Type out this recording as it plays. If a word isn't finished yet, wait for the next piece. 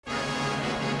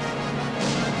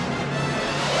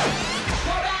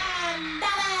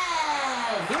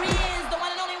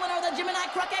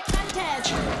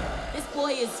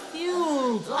is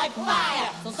fueled like fire.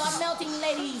 So start melting,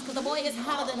 ladies, because the boy is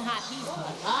hotter than hot. He's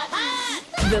hot.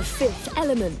 The Fifth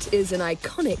Element is an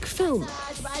iconic film.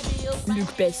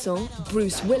 Luc Besson,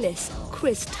 Bruce Willis,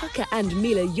 Chris Tucker and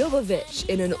Mila Jovovich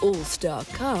in an all-star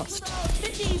cast.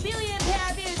 50 billion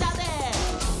pair of ears out there.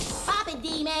 Pop it,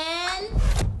 D-man.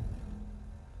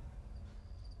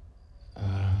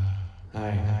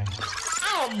 Hi.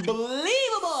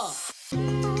 Unbelievable.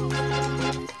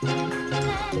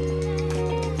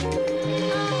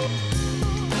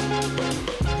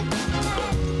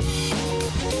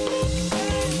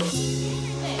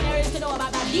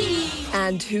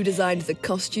 And who designed the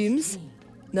costumes?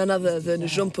 None other than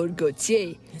Jean-Paul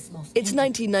Gaultier. It's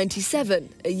 1997,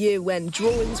 a year when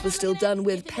drawings were still done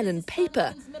with pen and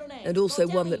paper, and also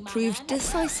one that proved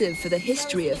decisive for the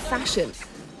history of fashion.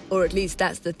 Or at least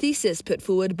that's the thesis put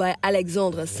forward by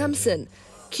Alexandre Samson,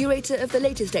 curator of the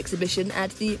latest exhibition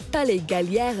at the Palais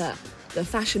Galliera, the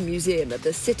fashion museum of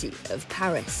the city of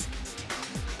Paris.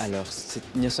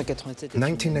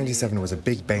 1997 was a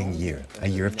big bang year, a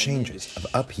year of changes, of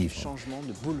upheaval.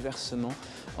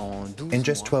 In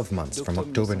just 12 months, from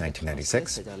October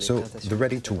 1996, so the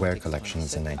ready-to-wear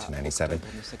collections in 1997,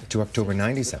 to October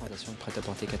 97,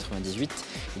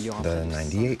 the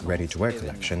 98 ready-to-wear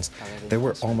collections, there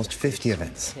were almost 50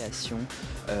 events.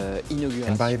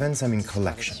 And by events, I mean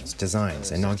collections,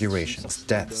 designs, inaugurations,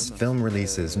 deaths, film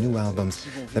releases, new albums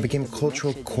that became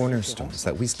cultural cornerstones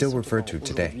that we still refer to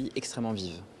today.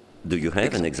 Do you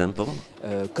have an example?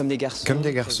 Comme des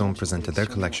Garçons presented their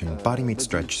collection Body Meets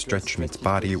Stretch, Stretch Meets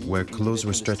Body, where clothes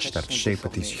were stretched out of shape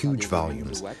with these huge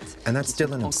volumes. And that's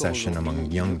still an obsession among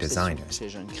young designers.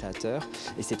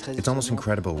 It's almost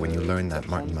incredible when you learn that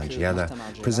Martin Margiela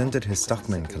presented his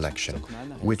Stockman collection,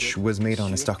 which was made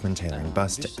on a Stockman tailoring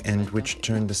bust and which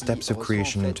turned the steps of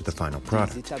creation into the final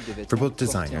product. For both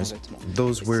designers,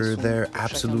 those were their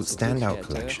absolute standout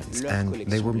collections, and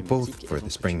they were both for the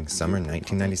spring-summer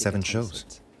 1997 shows.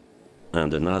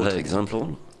 And another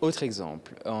example? In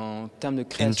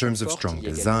terms of strong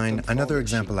design, another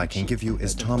example I can give you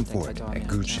is Tom Ford at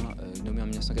Gucci.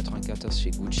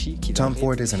 Tom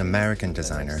Ford is an American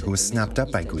designer who was snapped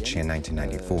up by Gucci in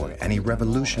 1994, and he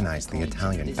revolutionized the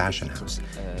Italian fashion house.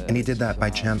 And he did that by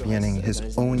championing his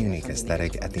own unique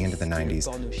aesthetic at the end of the 90s,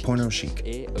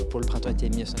 porno-chic.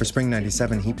 For spring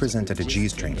 97, he presented a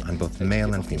G-string on both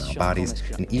male and female bodies,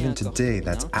 and even today,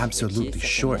 that's absolutely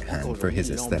shorthand for his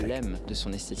aesthetic.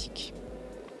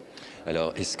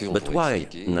 But why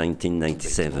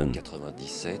 1997?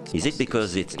 Is it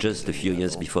because it's just a few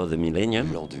years before the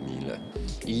millennium?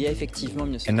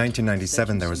 In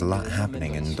 1997, there was a lot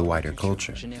happening in the wider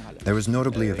culture. There was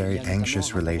notably a very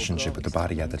anxious relationship with the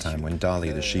body at the time when Dolly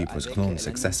the sheep was cloned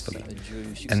successfully.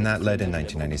 And that led in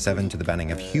 1997 to the banning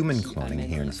of human cloning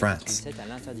here in France.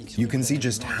 You can see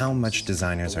just how much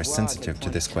designers are sensitive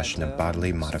to this question of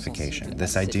bodily modification,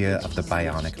 this idea of the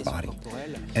bionic body.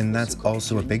 And that's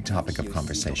also a big topic of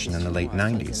conversation in the late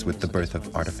 90s with the birth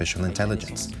of artificial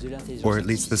intelligence, or at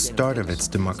least the start of its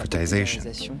democratization.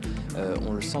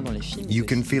 You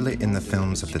can feel it in the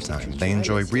films of the time. They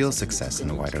enjoy real success in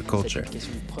the wider culture.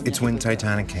 It's when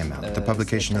Titanic came out, the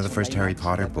publication of the first Harry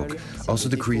Potter book, also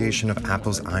the creation of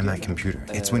Apple's iMac computer.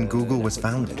 It's when Google was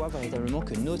founded.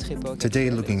 Today,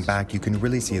 looking back, you can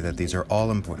really see that these are all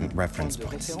important reference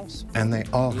points. And they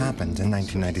all happened in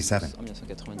 1997.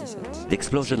 The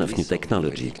explosion of new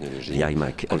technology, the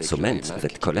iMac, also meant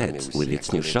that Colette, with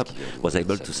its new shop, was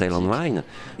able to sell online.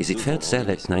 Is it fair to say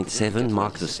that 97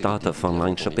 marked the start of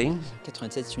online shopping?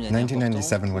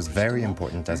 1997 was very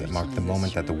important as it marked the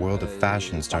moment that the world of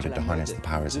fashion started to harness the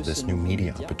powers of this new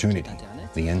media opportunity,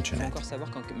 the internet.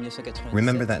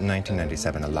 Remember that in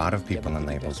 1997, a lot of people and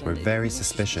labels were very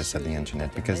suspicious of the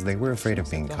internet because they were afraid of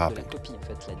being copied.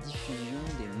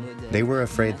 They were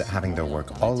afraid that having their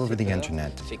work all over the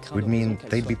internet would mean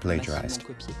they'd be plagiarized.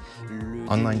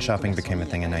 Online shopping became a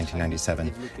thing in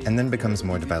 1997 and then becomes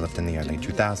more developed in the early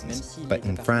 2000s. But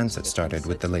in France, it started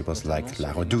with the labels like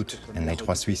La Redoute and Les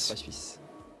Trois Suisses.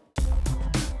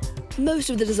 Most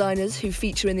of the designers who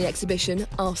feature in the exhibition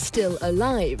are still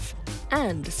alive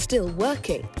and still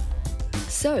working.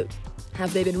 So,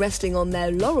 have they been resting on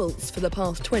their laurels for the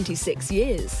past 26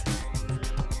 years?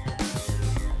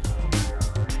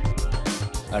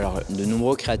 A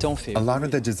lot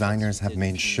of the designers have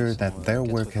made sure that their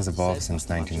work has evolved since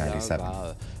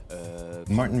 1997.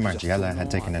 Martin Margiela had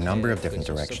taken a number of different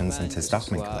directions in his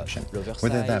Stockman collection,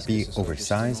 whether that be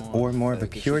oversize or more of a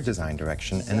pure design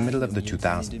direction in the middle of the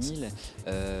 2000s.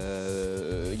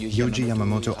 Yohji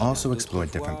Yamamoto also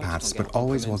explored different paths, but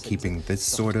always while keeping this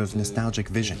sort of nostalgic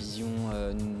vision.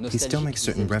 he still makes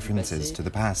certain references to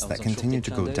the past that continue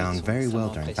to go down very well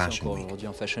during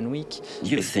Fashion Week. Do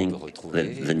you think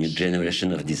that the new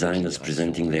generation of designers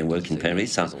presenting their work in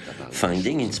Paris are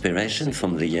finding inspiration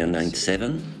from the year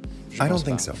 97? I don't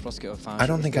think so. I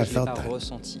don't think I felt that.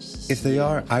 If they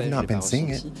are, I've not been seeing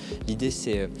it.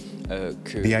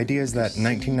 The idea is that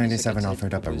 1997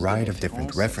 offered up a riot of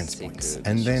different reference points,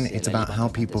 and then it's about how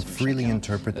people freely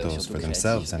interpret those for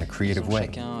themselves in a creative way.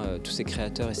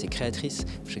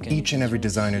 Each and every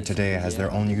designer today has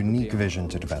their own unique vision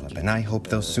to develop, and I hope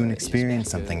they'll soon experience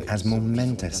something as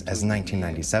momentous as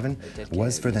 1997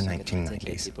 was for the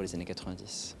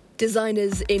 1990s.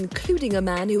 Designers, including a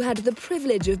man who had the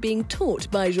privilege of being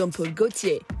taught by Jean-Paul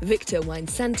Gaultier, Victor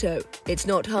Weinsanto. It's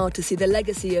not hard to see the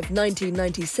legacy of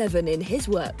 1997 in his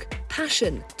work: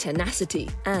 passion,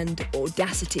 tenacity, and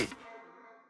audacity.